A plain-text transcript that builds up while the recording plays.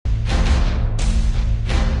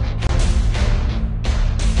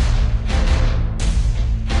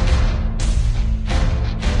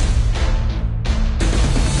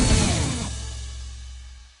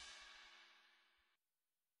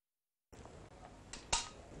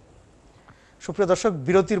সুপ্রিয় দর্শক,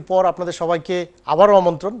 বিরতির পর আপনাদের সবাইকে আবারও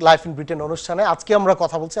আমন্ত্রণ লাইফ ইন ব্রিটেন অনুষ্ঠানে। আজকে আমরা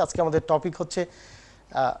কথা বলছি, আজকে আমাদের টপিক হচ্ছে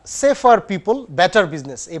সেফার পিপল বেটার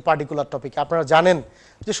বিজনেস। এই পার্টিকুলার টপিকে আপনারা জানেন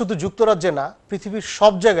যে শুধু যুক্তরাজ্যে না, পৃথিবীর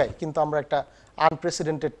সব জায়গায় কিন্তু আমরা একটা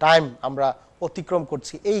আনপ্রেসিডেন্টেড টাইম আমরা অতিক্রম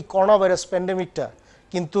করছি। এই করোনা ভাইরাস প্যান্ডেমিকটা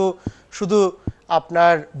কিন্তু শুধু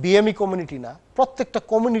আপনার বিএমই কমিউনিটি না, প্রত্যেকটা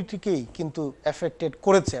কমিউনিটিকেই কিন্তু এফেক্টেড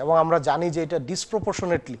করেছে এবং আমরা জানি যে এটা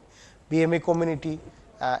ডিসপ্রপোর্শনেটলি বিএমই কমিউনিটি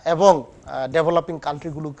এবং ডেভেলপিং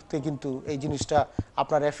কান্ট্রিগুলোতে কিন্তু এই জিনিসটা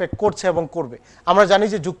আপনার এফেক্ট করছে এবং করবে। আমরা জানি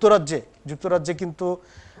যে যুক্তরাজ্যে কিন্তু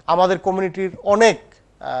আমাদের কমিউনিটির অনেক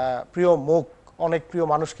প্রিয় মুখ, অনেক প্রিয়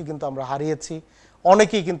মানুষকে কিন্তু আমরা হারিয়েছি।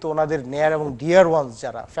 অনেকেই কিন্তু ওনাদের নেয়ার এবং ডিয়ার ওয়ান্স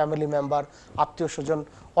যারা ফ্যামিলি মেম্বার, আত্মীয় স্বজন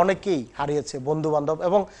অনেকেই হারিয়েছে, বন্ধু বান্ধব,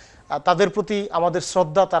 এবং তাদের প্রতি আমাদের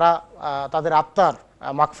শ্রদ্ধা, তাদের আত্মার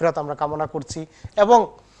মাগফিরাত আমরা কামনা করছি। এবং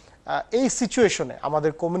এই সিচুয়েশনে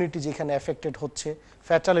আমাদের কমিউনিটি যেখানে এফেক্টেড হচ্ছে,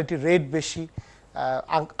 ফ্যাটালিটি রেট বেশি,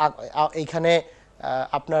 এইখানে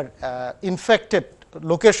আপনার ইনফেক্টেড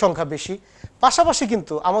লোকের সংখ্যা বেশি, পাশাপাশি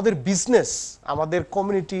কিন্তু আমাদের বিজনেস, আমাদের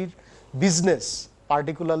কমিউনিটির বিজনেস,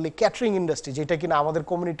 পার্টিকুলারলি ক্যাটারিং ইন্ডাস্ট্রি, যেটা কিনা আমাদের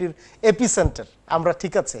কমিউনিটির এপিসেন্টার। আমরা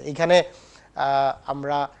ঠিক আছে, এখানে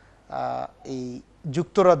আমরা এই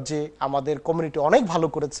যুক্তরাজ্যে আমাদের কমিউনিটি অনেক ভালো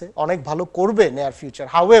করেছে, অনেক ভালো করবে নিয়ার ফিউচার।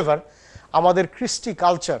 হাউএভার আমাদের কৃষ্টি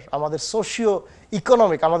কালচার, আমাদের সোশিও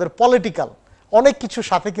ইকোনমিক, আমাদের পলিটিক্যাল অনেক কিছুর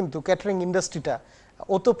সাথে কিন্তু ক্যাটারিং ইন্ডাস্ট্রিটা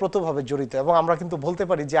ওতপ্রোতভাবে জড়িত। এবং আমরা কিন্তু বলতে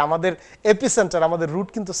পারি যে আমাদের এপিসেন্টার, আমাদের রুট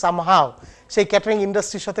কিন্তু সামহাও সেই ক্যাটারিং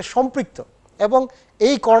ইন্ডাস্ট্রির সাথে সম্পৃক্ত। এবং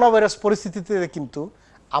এই করোনা ভাইরাস পরিস্থিতিতে কিন্তু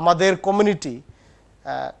আমাদের কমিউনিটি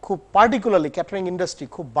খুব পার্টিকুলারলি ক্যাটারিং ইন্ডাস্ট্রি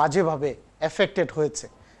খুব বাজেভাবে এফেক্টেড হয়েছে।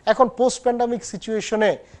 এখন পোস্ট প্যান্ডামিক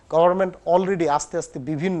সিচুয়েশনে গভর্নমেন্ট অলরেডি আস্তে আস্তে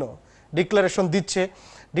বিভিন্ন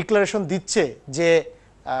ডিক্লারেশন দিচ্ছে যে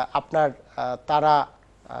আপনার তারা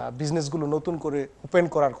বিজনেসগুলো নতুন করে ওপেন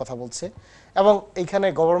করার কথা বলছে, এবং এইখানে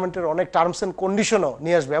গভর্নমেন্টের অনেক টার্মস অ্যান্ড কন্ডিশনও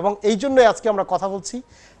নিয়ে আসবে। এবং এই জন্যই আজকে আমরা কথা বলছি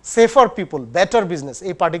সেফার পিপল বেটার বিজনেস,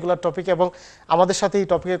 এই পার্টিকুলার টপিকে। এবং আমাদের সাথে এই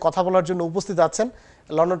টপিকে কথা বলার জন্য উপস্থিত আছেন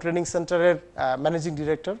লন্ডন ট্রেনিং সেন্টারের ম্যানেজিং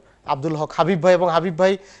ডিরেক্টর আব্দুল হক হাবিব ভাই। এবং হাবিব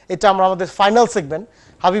ভাই, এটা আমরা আমাদের ফাইনাল সেগমেন্ট।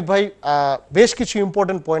 হাবিব ভাই বেশ কিছু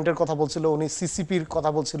ইম্পর্টেন্ট পয়েন্টের কথা বলছিল, উনি সিসিপির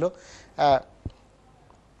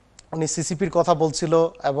কথা বলছিল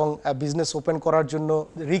এবং বিজনেস ওপেন করার জন্য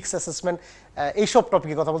রিস্ক অ্যাসেসমেন্ট, এইসব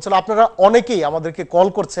টপিকে কথা বলছিল। আপনারা অনেকেই আমাদেরকে কল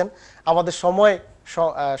করছেন, আমাদের সময়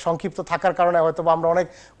সংক্ষিপ্ত থাকার কারণে হয়তো আমরা অনেক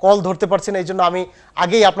কল ধরতে পারছি না, এই জন্য আমি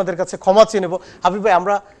আগেই আপনাদের কাছে ক্ষমা চেয়ে নেব। হাবিব ভাই,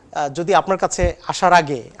 আমরা যদি আপনার কাছে আসার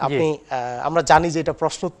আগে আমরা জানি যে এটা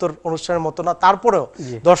প্রশ্নোত্তর অনুষ্ঠানের মতো না, তারপরেও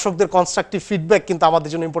দর্শকদের কনস্ট্রাকটিভ ফিডব্যাক কিন্তু আমাদের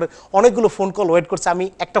জন্য ইম্পর্টেন্ট। অনেকগুলো ফোন কল ওয়েট করছে, আমি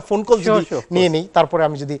একটা ফোন কল যদি নিয়ে নিই, তারপরে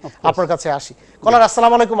আমি যদি আপনার কাছে আসি। কলার,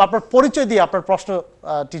 আসসালামু আলাইকুম, আপনার পরিচয় দিয়ে আপনার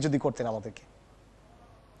প্রশ্নটি যদি করতেন আমাদেরকে।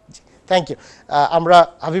 Thank you. আমরা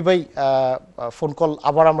হাবিব ভাই ফোন কল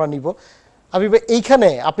আবার আমরা নিব। হাবিব ভাই, এইখানে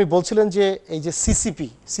আপনি বলছিলেন যে এই যে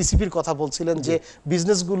সিসিপির কথা বলছিলেন যে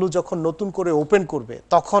বিজনেসগুলো যখন নতুন করে ওপেন করবে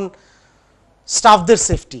তখন স্টাফদের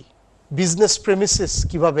সেফটি, বিজনেস প্রেমিসেস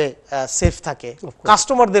কিভাবে সেফ থাকে,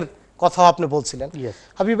 কাস্টমারদের কথাও আপনি বলছিলেন।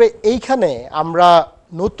 হাবিব ভাই, এইখানে আমরা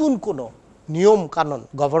নতুন কোনো নিয়ম কানুন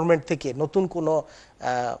গভর্নমেন্ট থেকে নতুন কোনো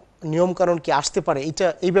নিয়ম কানুন কি আসতে পারে,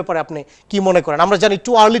 এই ব্যাপারে আপনি কি মনে করেন? আমরা জানি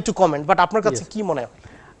too early two comment, but আপনার কাছে কি মনে হয়?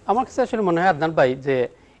 আমার কাছে আসলে মনে হয় আদনান ভাই যে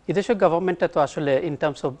এদেশের গভর্নমেন্টটা তো আসলে in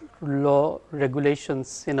terms of law regulations,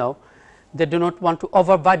 they do not want to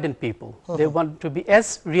overburden people. They want to be as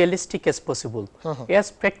realistic as possible, as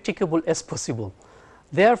practicable as possible.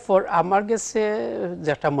 Therefore আমার কাছে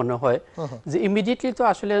যেটা মনে হয় যে ইমিডিয়েটলি তো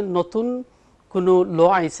আসলে নতুন কোনো ল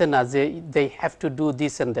আইছে না যে they have to do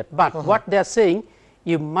this and that, but what they are saying,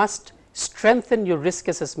 you must strengthen your risk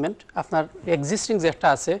assessment. আপনার এক্সিস্টিং যেটা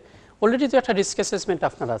আছে অলরেডি তো একটা রিস্ক অ্যাসেসমেন্ট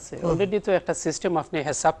আপনার আছে, অলরেডি তো একটা সিস্টেম আপনি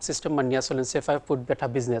হেসাব সিস্টেম বানিয়ে চলেন সেফার ফুড বেটার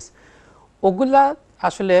বিজনেস। ওগুলা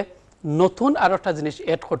আসলে নতুন আর একটা জিনিস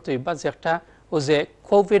এড করতে হইবা, যে একটা ও যে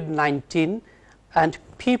কোভিড-19 অ্যান্ড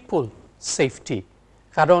পিপল সেফটি।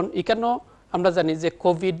 কারণ এখানেও আমরা জানি যে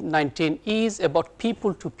COVID-19 is about people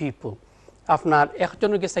to people. আপনার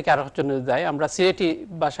একজনের গেছে থেকে আরেকজনের যায়, আমরা সিলেটি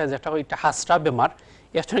ভাষায় যেটা এটা হাসরা বেমার,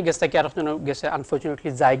 একজনের গেছে থেকে আরেকজনের গেছে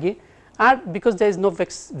unfortunately যায়গি। And because there is no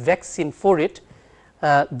vaccine for it,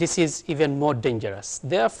 this is even more dangerous.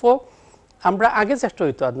 Therefore, আমরা আগে যেটা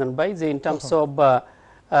হইতো আদনান ভাই যে ইন টার্মস অফ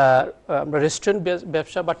রেস্টুরেন্ট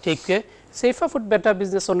ব্যবসা বা takeaway, safer food better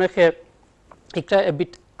business অনেকে একটা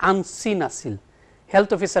বিট আনসিন আছিল। হেলথ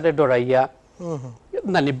অফিসারে ডরাইয়া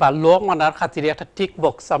নানি বা ল মানার খাতিরে একটা টিক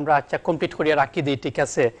বক্স আমরা আচ্ছা কমপ্লিট করিয়া রাখি দিই, ঠিক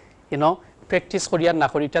আছে, প্র্যাকটিস করিয়া না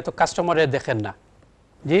করি, এটা তো কাস্টমারে দেখেন না।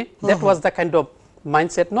 জি, that was the kind of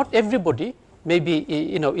mindset. Not everybody, maybe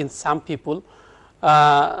in some people,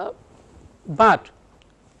 But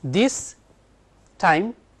this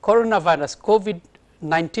time coronavirus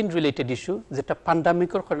COVID-19 related issue যেটা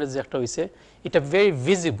প্যান্ডামিকৰ কাৰণে যে একটা হইছে এটা very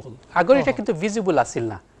visible আগৰ এটা কিন্তু visible আছিল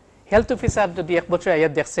না হেলথ অফিসার যদি এক বছর আয়া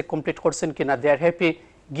দেখছে কমপ্লিট করছেন কিনা they are happy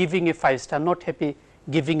giving you 5 star not happy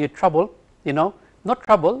giving you trouble you know not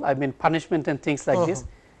trouble I mean punishment and things like this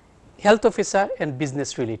health officer and business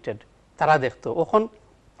related তারা দেখতো ওখন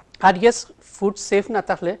আর yes food safe না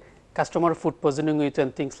থাকলে customer food poisoning with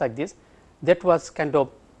and things like this that was kind of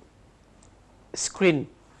screen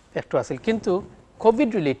একটা আছিল কিন্তু covid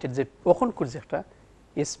related যে ওখন করছে একটা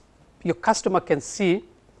is your customer can see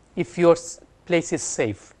if your place is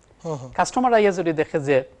safe customer আইয়া যদি দেখে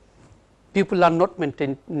যে people are not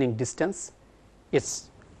maintaining distance it's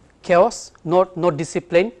chaos no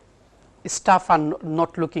discipline staff are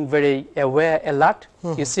not looking very aware alert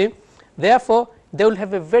you see therefore they will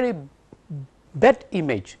have a very bad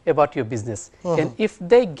image about your business and if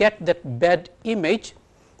they get that bad image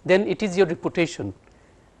then it is your reputation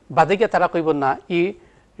বাদেগে তারা কইব না ই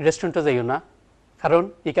রেস্টুরেন্টে যাইও না কারণ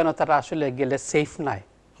এখানে তারা আসলে গেলে সেফ নাই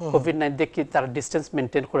কোভিড-19 দেখি তারা ডিসটেন্স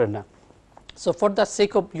মেইনটেইন করে না so for the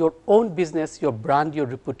sake of your own business your brand your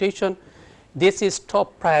reputation this is top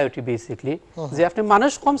priority basically যে আপনি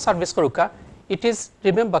মানুষ কম service করুকা it is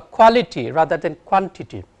remember quality rather than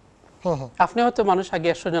quantity আপনি হয়তো মানুষ আগে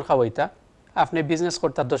 100 জন খাওয়াইতা আপনি বিজনেস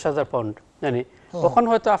করতা 10,000 পাউন্ড জানি তখন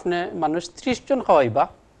হয়তো আপনি মানুষ 30 জন খাওয়াইবা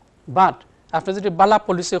বাট আপনি যদি বালা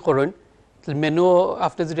পলিসি করেন মেনু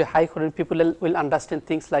আপনি যদি হাই করেন people will understand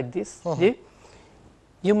things like this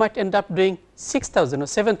you might end up doing 6,000 or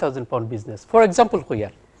 7,000 pound business for example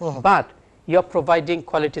here but you are providing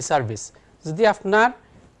quality service যদি আপনার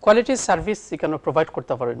quality service এখানে প্রোভাইড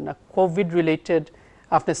করতে পারেন না কোভিড রিলেটেড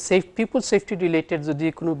আপনি সেফ পিপল সেফটি রিলেটেড যদি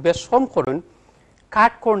কোনো বেশম করেন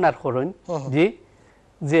কাট কর্নার করেন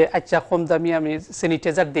যে আচ্ছা কম দামি আমি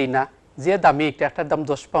স্যানিটাইজার দেই না যে দামি একটা দাম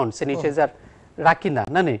 10 পাউন্ড স্যানিটাইজার রাখি না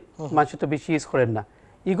না মানুষ তো বেশি ইউজ করেন না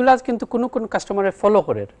এগুলা কিন্তু কোন কাস্টমারে ফলো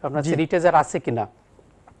করে আপনার স্যানিটাইজার আছে কিনা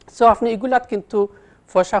সো আপনি এগুলাত কিন্তু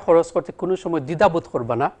পয়সা খরচ করতে কোনো সময় দ্বিধাবোধ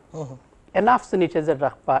করবা না এনাফ স্যানিটাইজার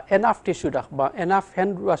রাখবা এনাফ টিস্যু রাখবা এনাফ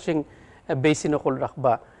হ্যান্ড ওয়াশিং বেসিন অকল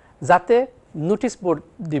রাখবা যাতে নোটিশ বোর্ড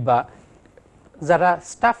দিবা যারা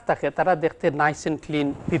স্টাফ থাকে তারা দেখতে নাইস এন্ড ক্লিন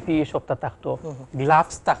পিপিই সবটা থাকতো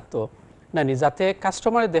গ্লাভস থাকতো নানি যাতে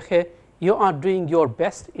কাস্টমারে দেখে you are doing your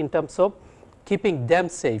best in terms of keeping them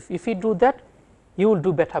safe if you do that you will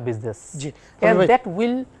do better business and that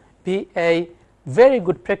will be a very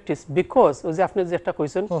good practice because ওই যে আপনি যেটা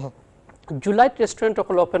কইছেন জুলাই রেস্টুরেন্ট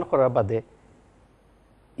অকল ওপেন করার বাদে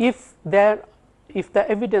if the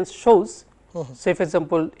evidence shows say for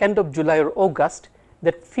example end of July or August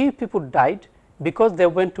that few people died because they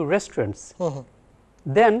went to restaurants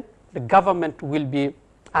then the government will be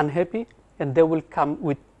unhappy and they will come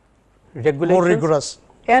with regulations more rigorous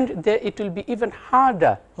and it will be even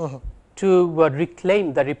harder to reclaim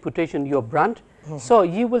the reputation your brand so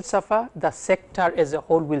you will suffer the sector as a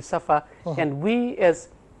whole will suffer and we as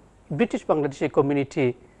British Bangladeshi community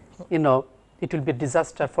you know it will be a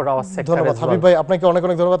disaster for our sector ধন্যবাদ as well Habib ভাই আপনাকে অনেক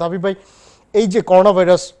অনেক ধন্যবাদ হাবিব ভাই এই যে corona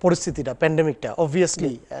virus পরিস্থিতিটা প্যান্ডেমিকটা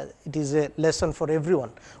obviously it is a lesson for everyone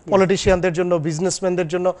পলিটিশিয়ানদের জন্য বিজনেসম্যানদের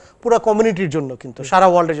জন্য পুরো কমিউনিটির জন্য কিন্তু সারা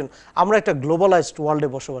ওয়ার্ল্ডের জন্য আমরা একটা গ্লোবালাইজড ওয়ার্ল্ডে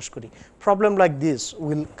বসবাস করি problem like this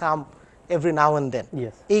will come every now and then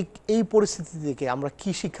এই পরিস্থিতি থেকে আমরা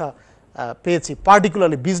কি শিক্ষা পেয়েছি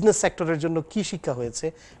পার্টিকুলারলি বিজনেস সেক্টরের জন্য কি শিক্ষা হয়েছে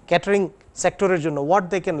ক্যাটারিং সেক্টরের জন্য what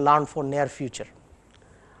they can learn for near future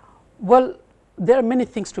well there are many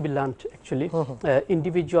things to be learned actually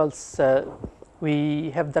individuals we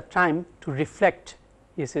have the time to reflect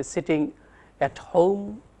is sitting at home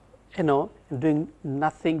you know doing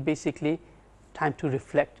nothing basically time to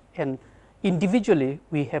reflect and individually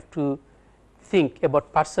we have to think about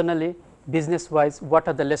personally business wise what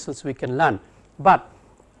are the lessons we can learn but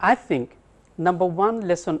I think number one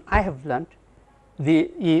lesson I have learned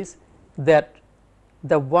is that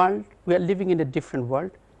the world we are living in a different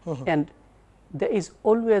world and there is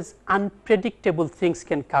always unpredictable things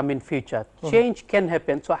can come in future change can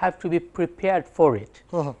happen so I have to be prepared for it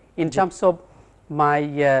in terms of my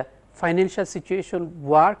financial situation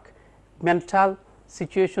work mental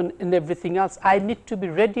situation and everything else I need to be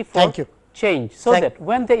ready for change so that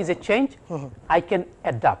when there is a change I can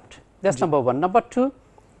adapt that's number one number two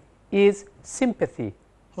is sympathy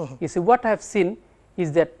you see what I have seen is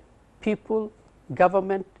that people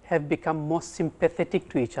government have become more sympathetic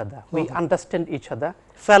to each other we understand each other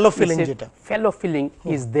fellow feeling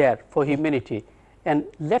is there for humanity and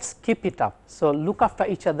let's keep it up so look after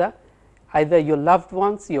each other either your loved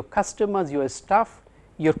ones your customers your staff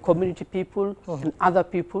your community people and other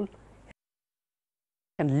people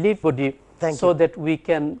and live body Thank so you. that we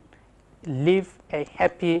can live a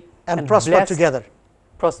happy And prosper blessed, together.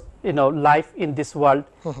 life in this world,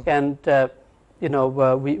 and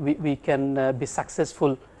we can be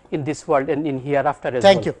successful in this world and in hereafter as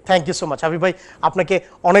thank well. You, thank you so much Habib ভাই, আপনাকে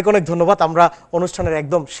অনেক অনেক ধন্যবাদ। আমরা অনুষ্ঠানের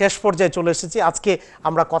একদম শেষ পর্যায়ে চলে এসেছি। আজকে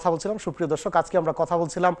আমরা কথা বলছিলাম, সুপ্রিয় দর্শক, আজকে আমরা কথা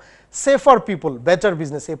বলছিলাম সেফার পিপল বেটার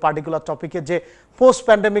বিজনেস, এই পার্টিকুলার টপিকে, যে পোস্ট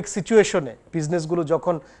প্যান্ডেমিক সিচুয়েশনে বিজনেসগুলো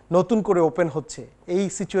যখন নতুন করে ওপেন হচ্ছে, এই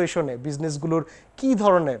সিচুয়েশনে বিজনেসগুলোর কি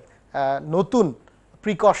ধরনের নতুন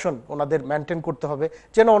প্রিকশন ওনাদের মেনটেন করতে হবে,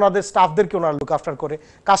 যেন ওনাদের স্টাফদেরকে ওনারা লুক আফটার করে,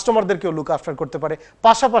 কাস্টমারদেরকেও লুক আফটার করতে পারে,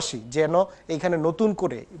 পাশাপাশি যেন এইখানে নতুন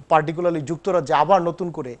করে পার্টিকুলারলি যুক্তরাজ্যে আবার নতুন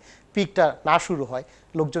করে পিকটা না শুরু হয়,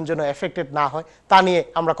 লোকজন যেন এফেক্টেড না হয়, তা নিয়ে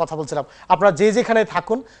আমরা কথা বলছিলাম। আপনারা যে যেখানে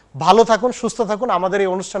থাকুন, ভালো থাকুন, সুস্থ থাকুন। আমাদের এই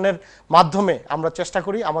অনুষ্ঠানের মাধ্যমে আমরা চেষ্টা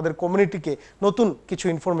করি আমাদের কমিউনিটিকে নতুন কিছু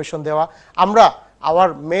ইনফরমেশন দেওয়া। আমরা hour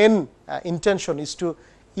main intention is to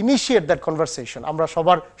initiate that conversation. আমরা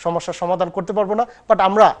সবার সমস্যার সমাধান করতে পারবো না, বাট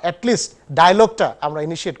আমরা অ্যাটলিস্ট ডায়লগটা আমরা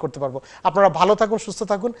ইনিশিয়েট করতে পারবো। আপনারা ভালো থাকুন, সুস্থ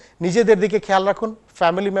থাকুন, নিজেদের দিকে খেয়াল রাখুন,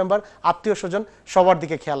 ফ্যামিলি মেম্বার, আত্মীয় স্বজন সবার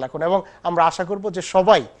দিকে খেয়াল রাখুন, এবং আমরা আশা করব যে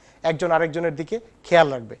সবাই একজন আরেকজনের দিকে খেয়াল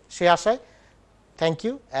রাখবে। সে আশায় thank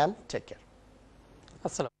you and take care.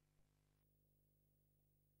 আসসালাম।